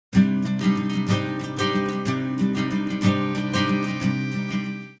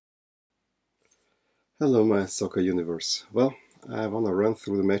Hello, my soccer universe. Well, I want to run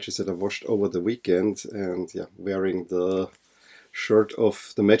through the matches that I watched over the weekend, and yeah, wearing the shirt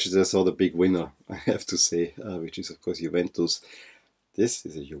of the matches I saw the big winner, I have to say, which is of course Juventus. This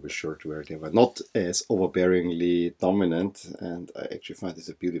is a Juve shirt where they were not as overbearingly dominant, and I actually find this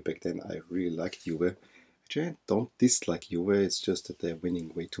a beauty. Back then, I really liked Juve. Actually, I don't dislike Juve. It's just that they're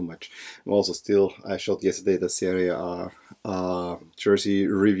winning way too much. And also, still, I shot yesterday the Serie A jersey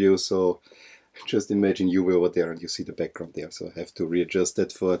review, so just imagine Juve over there and you see the background there. So I have to readjust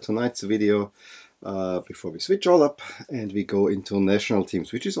that for tonight's video before we switch all up and we go into national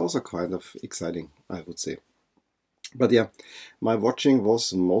teams, which is also kind of exciting, I would say. But yeah, my watching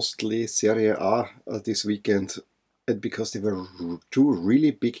was mostly Serie A this weekend because there were two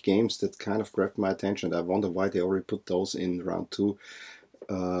really big games that kind of grabbed my attention. I wonder why they already put those in round two,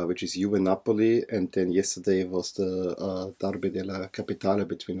 which is Juve-Napoli, and then yesterday was the Derby della Capitale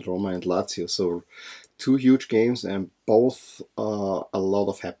between Roma and Lazio. So two huge games and both a lot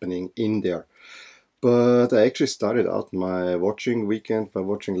of happening in there. But I actually started out my watching weekend by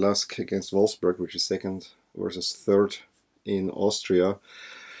watching Lask against Wolfsburg, which is second versus third in Austria.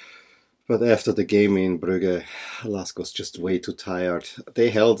 But after the game in Brugge, Lask was just way too tired. They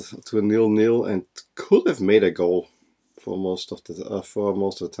held to a 0-0 and could have made a goal for most of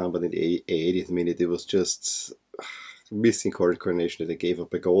the time, but in the 80th minute it was just missing coordination that they gave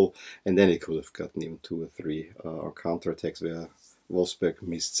up a goal, and then it could have gotten even two or three counter attacks where Wolfsburg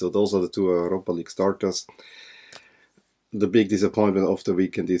missed. So those are the two Europa League starters. The big disappointment of the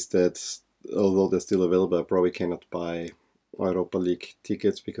weekend is that although they're still available, I probably cannot buy Europa League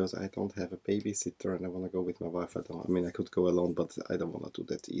tickets because I don't have a babysitter and I want to go with my wife. I mean, I could go alone, but I don't want to do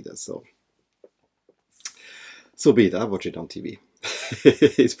that either. So be it. I watch it on TV.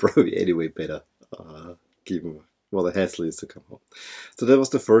 It's probably anyway better, given what a hassle is to come home. So that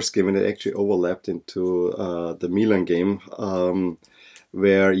was the first game, and it actually overlapped into the Milan game,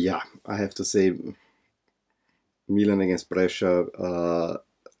 where, yeah, I have to say, Milan against Brescia,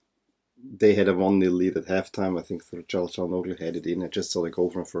 they had a 1-0 lead at halftime. I think Çalhanoğlu had it in. I just saw the goal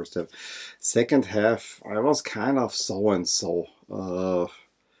from first half. Second half, I was kind of so-and-so.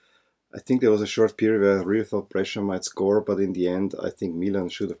 I think there was a short period where I really thought Brescia might score, but in the end, I think Milan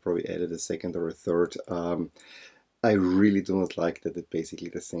should have probably added a second or a third. I really do not like that it's basically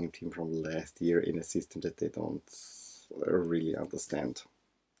the same team from last year in a system that they don't really understand.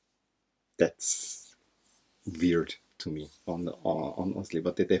 That's weird to me, honestly,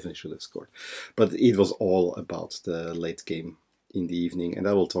 but they definitely should have scored. But it was all about the late game in the evening, and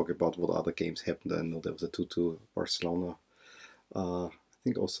I will talk about what other games happened. I know there was a 2-2 Barcelona. I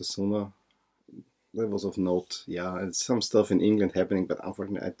think Osasuna, that was of note. Yeah, and some stuff in England happening, but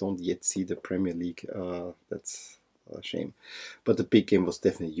unfortunately I don't yet see the Premier League. That's a shame. But the big game was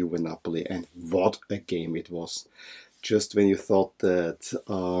definitely Juve-Napoli, and what a game it was. Just when you thought that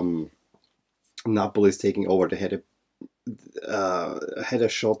Napoli is taking over, they had a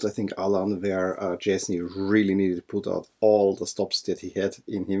shot, I think, Alan, where Chesney really needed to put out all the stops that he had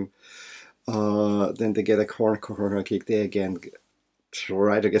in him. Then they get a corner kick. They again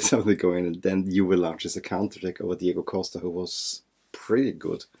try to get something going, and then Juve launches a counter-attack over Diego Costa, who was pretty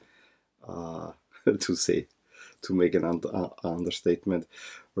good, to make an understatement.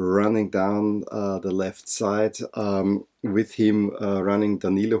 Running down the left side, with him running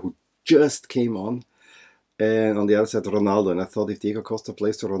Danilo, who just came on, and on the other side Ronaldo. And I thought if Diego Costa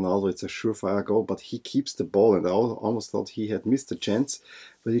plays to Ronaldo, it's a surefire goal, but he keeps the ball, and I almost thought he had missed a chance,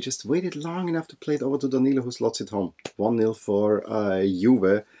 but he just waited long enough to play it over to Danilo, who slots it home. 1-0 for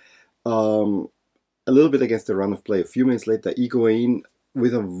Juve. A little bit against the run of play. A few minutes later, Higuain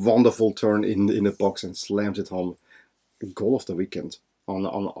with a wonderful turn in the box and slams it home. Goal of the weekend.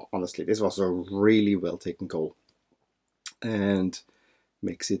 Honestly, this was a really well taken goal, and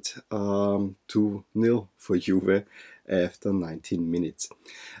makes it 2-0 for Juve after 19 minutes.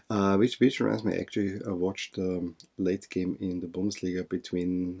 Which reminds me, actually, I watched the late game in the Bundesliga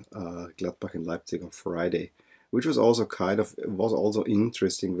between Gladbach and Leipzig on Friday, which was also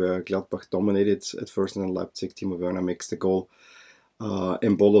interesting, where Gladbach dominated at first, and then Leipzig, Timo Werner makes the goal.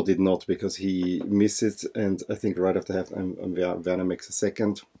 Embolo did not, because he missed it, and I think right after half, Werner makes a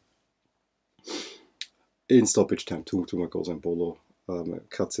second. In stoppage time, two more goals. Embolo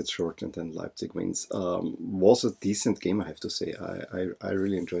cuts it short, and then Leipzig wins. Was a decent game, I have to say. I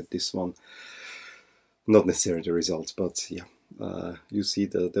really enjoyed this one. Not necessarily the results, but yeah, you see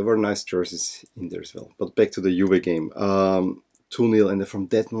there were nice jerseys in there as well. But back to the Juve game. 2-0, and from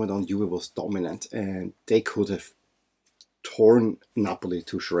that moment on, Juve was dominant, and they could have torn Napoli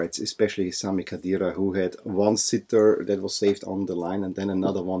to shreds, especially Sami Khedira, who had one sitter that was saved on the line, and then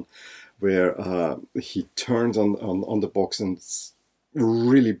another one where he turned on the box and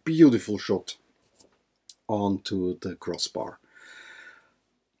really beautiful shot onto the crossbar.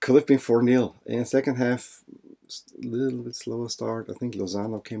 Could have been 4-0. In second half, a little bit slower start. I think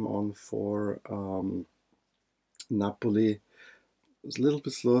Lozano came on for Napoli. It was a little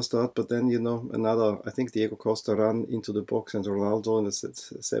bit slower start, but then, another, I think Diego Costa ran into the box and Ronaldo in the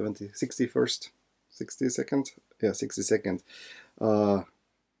 60-second? Yeah, 60-second.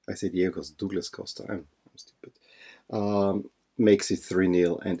 I say Diego Costa, Douglas Costa. I'm stupid. Makes it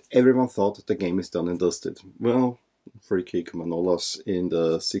 3-0, and everyone thought the game is done and dusted. Well, free kick Manolas in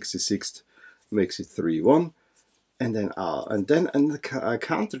the 66th makes it 3-1. And then a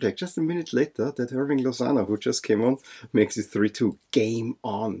counter-attack just a minute later that Irving Lozano, who just came on, makes it 3-2. Game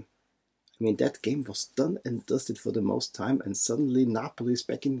on. I mean, that game was done and dusted for the most time, and suddenly Napoli is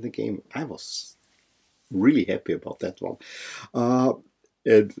back in the game. I was really happy about that one.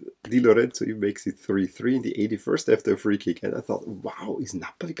 And Di Lorenzo makes it 3-3 in the 81st after a free kick. And I thought, wow, is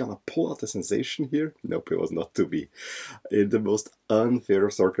Napoli going to pull out a sensation here? Nope, it was not to be. In the most unfair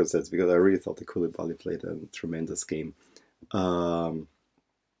circumstances, because I really thought the Koulibaly played a tremendous game.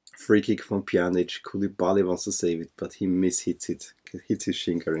 Free kick from Pjanic. Koulibaly wants to save it, but he mishits it. Hits his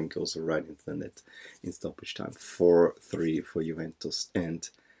shinker and goes right into the net in stoppage time. 4-3 for Juventus. And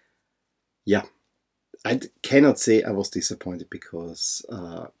yeah, I cannot say I was disappointed because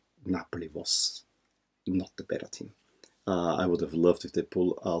Napoli was not the better team. I would have loved if they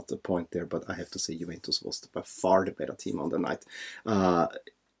pull out a point there, but I have to say Juventus was by far the better team on the night.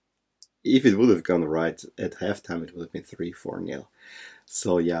 If it would have gone right at halftime, it would have been 3-4-0.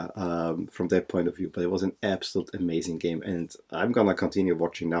 So yeah, from that point of view, but it was an absolute amazing game, and I'm gonna continue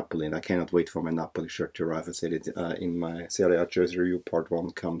watching Napoli, and I cannot wait for my Napoli shirt to arrive. I said it in my Serie A jersey review. Part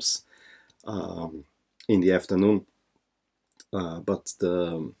 1 comes in the afternoon, but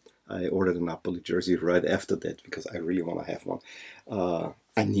I ordered a Napoli jersey right after that because I really want to have one.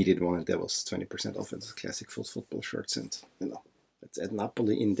 I needed one, and that was 20% off. It's classic football shirts, and let's add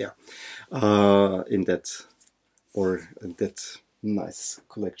Napoli in there, in that nice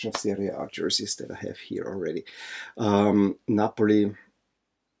collection of Serie A jerseys that I have here already. Napoli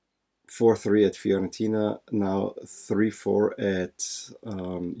 4-3 at Fiorentina, now 3-4 at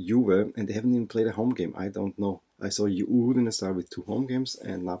Juve, and they haven't even played a home game. I don't know. I saw Udine start with 2 home games,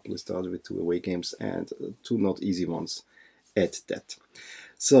 and Napoli started with 2 away games, and 2 not easy ones at that.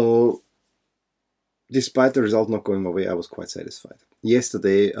 So, despite the result not going my way, I was quite satisfied.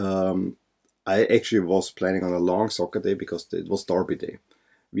 Yesterday, I actually was planning on a long soccer day because it was Derby day.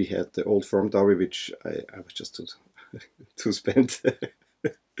 We had the Old Firm Derby, which I was just too spent.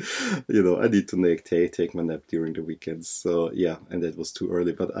 I need to take my nap during the weekends. So yeah, and that was too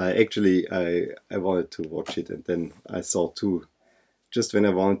early. But I wanted to watch it, and then I saw 2. Just when I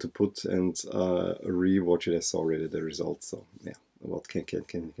wanted to put and re-watch it, I saw already the results. So yeah, what can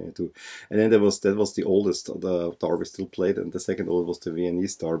I do? And then that was the oldest the derby still played, and the second oldest was the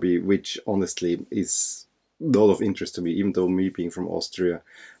Viennese derby, which honestly is not of interest to me, even though me being from Austria.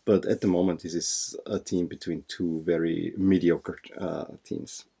 But at the moment, this is a team between 2 very mediocre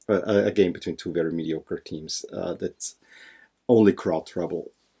teams. A game between 2 very mediocre teams. That's only crowd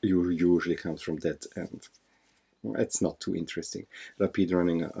trouble usually comes from that, and it's not too interesting. Rapid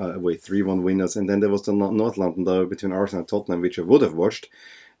running away 3-1 winners, and then there was the North London derby between Arsenal and Tottenham, which I would have watched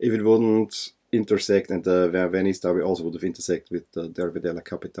if it wouldn't intersect, and the Venice derby also would have intersected with the Derby della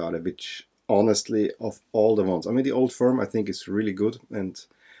Capitale, which honestly, of all the ones, I mean, the Old Firm I think is really good, and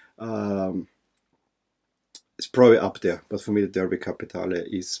it's probably up there, but for me the Derby Capitale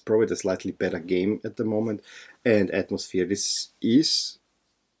is probably the slightly better game at the moment, and atmosphere. This is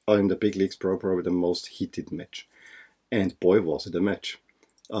in the big leagues probably the most heated match, and boy was it a match.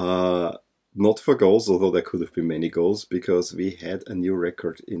 Not for goals, although there could have been many goals, because we had a new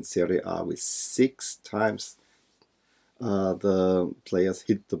record in Serie A with 6 times the players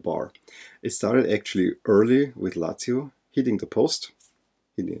hit the bar. It started actually early with Lazio hitting the post,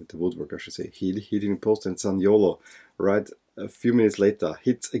 hitting the woodwork I should say, hitting the post, and Zaniolo right a few minutes later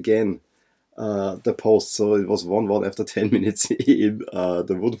hits again the post, so it was 1-1 after 10 minutes in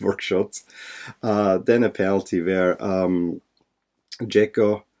the woodwork shots. Then a penalty where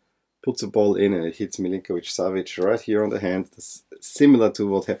Dzeko puts a ball in and it hits Milinkovic-Savic right here on the hand, similar to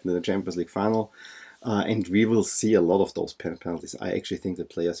what happened in the Champions League final. And we will see a lot of those penalties. I actually think the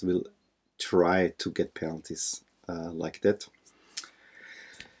players will try to get penalties like that.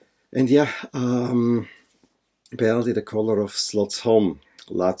 And yeah, penalty the color of slots home.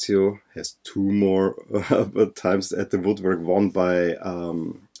 Lazio has 2 more times at the woodwork, won by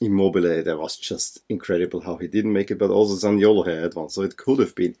Immobile, that was just incredible how he didn't make it, but also Zaniolo had one, so it could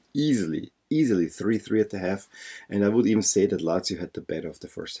have been easily 3-3 at the half, and I would even say that Lazio had the better of the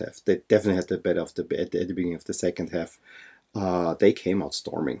first half. They definitely had the better of at the beginning of the second half. They came out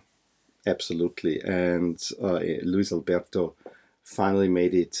storming, absolutely, and Luis Alberto finally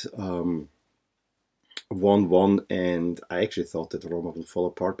made it 1-1, and I actually thought that Roma will fall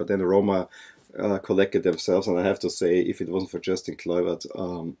apart, but then Roma collected themselves, and I have to say, if it wasn't for Justin Kluivert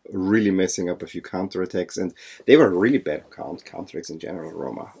really messing up a few counterattacks, and they were really bad counterattacks in general,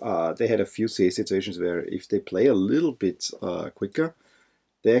 Roma. They had a few situations where if they play a little bit quicker,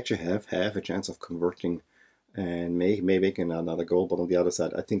 they actually have a chance of converting and maybe making another goal. But on the other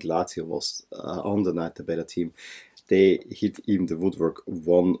side, I think Lazio was on the night the better team. They hit even the woodwork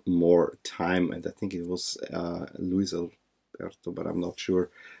one more time, and I think it was Luis Alberto, but I'm not sure.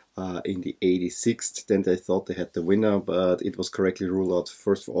 In the 86th, then they thought they had the winner, but it was correctly ruled out.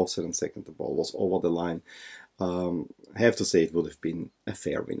 First for offside, and second the ball was over the line. I have to say it would have been a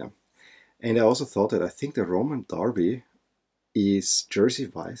fair winner. And I also thought that I think the Roman derby is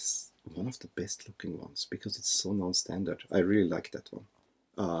jersey-wise one of the best looking ones because it's so non-standard. I really like that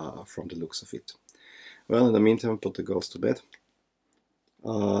one from the looks of it. Well, in the meantime, put the ghost to bed.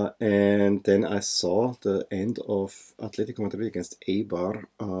 And then I saw the end of Atletico Madrid against Eibar,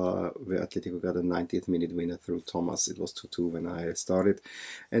 where Atletico got a 90th minute winner through Thomas. It was 2-2 when I started.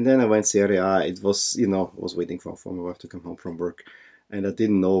 And then I went Serie A. It was, I was waiting for my wife to come home from work. And I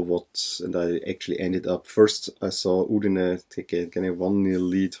didn't know what, and I actually ended up, first I saw Udine take a kind of 1-0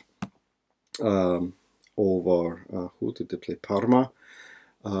 lead over, who did they play? Parma.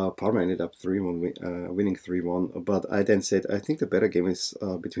 Parma ended up winning 3-1, but I then said I think the better game is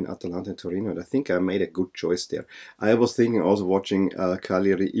between Atalanta and Torino, and I think I made a good choice there. I was thinking also watching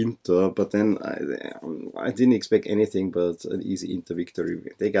Cagliari-Inter, but then I didn't expect anything but an easy Inter victory.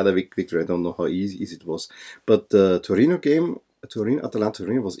 They got a victory, I don't know how easy it was, but the Torino game,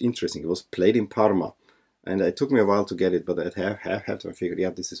 Atalanta-Torino was interesting. It was played in Parma, and it took me a while to get it, but at halftime I figured, yeah,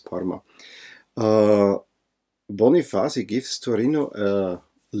 this is Parma. Bonifaci gives Torino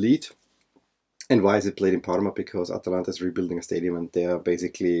lead. And why is it played in Parma? Because Atalanta is rebuilding a stadium and they are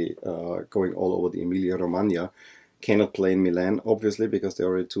basically going all over the Emilia-Romagna. Cannot play in Milan, obviously, because there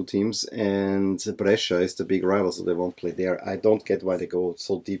are already two teams, and Brescia is the big rival, so they won't play there. I don't get why they go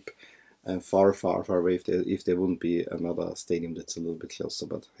so deep and far away if there wouldn't be another stadium that's a little bit closer,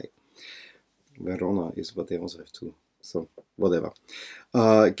 but hey, Verona is what they also have too. So, whatever.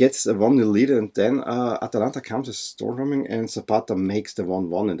 Gets a 1-0 lead, and then Atalanta comes as storming, and Zapata makes the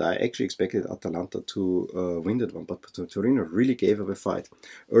 1-1, and I actually expected Atalanta to win that one, but Torino really gave up a fight.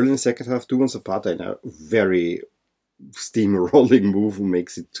 Early in the second half, Duvan Zapata in a very steam-rolling move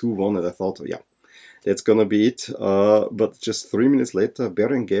makes it 2-1, and I thought, yeah, that's gonna be it. But just 3 minutes later,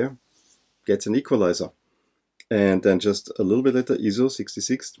 Berenguer gets an equalizer. And then just a little bit later, Iso,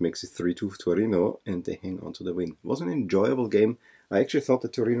 66th, makes it 3-2 Torino, and they hang on to the win. It was an enjoyable game. I actually thought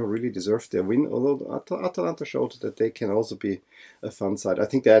that Torino really deserved their win, although Atalanta showed that they can also be a fun side. I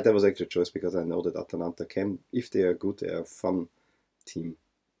think that was actually a choice because I know that Atalanta can, if they are good, they are a fun team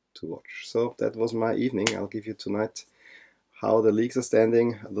to watch. So that was my evening. I'll give you tonight how the leagues are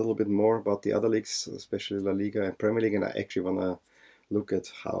standing, a little bit more about the other leagues, especially La Liga and Premier League, and I actually want to look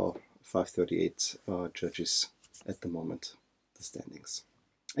at how 538 judges at the moment the standings.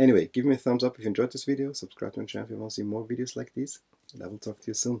 Anyway, give me a thumbs up if you enjoyed this video, subscribe to my channel if you want to see more videos like these, and I will talk to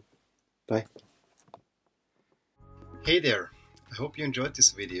you soon. Bye. Hey there, I hope you enjoyed this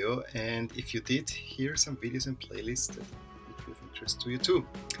video, and if you did, here are some videos and playlists that would be of interest to you too.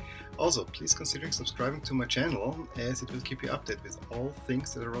 Also, please consider subscribing to my channel, as it will keep you updated with all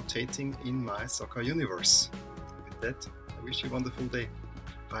things that are rotating in my soccer universe. With that, I wish you a wonderful day.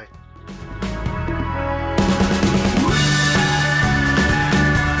 Bye.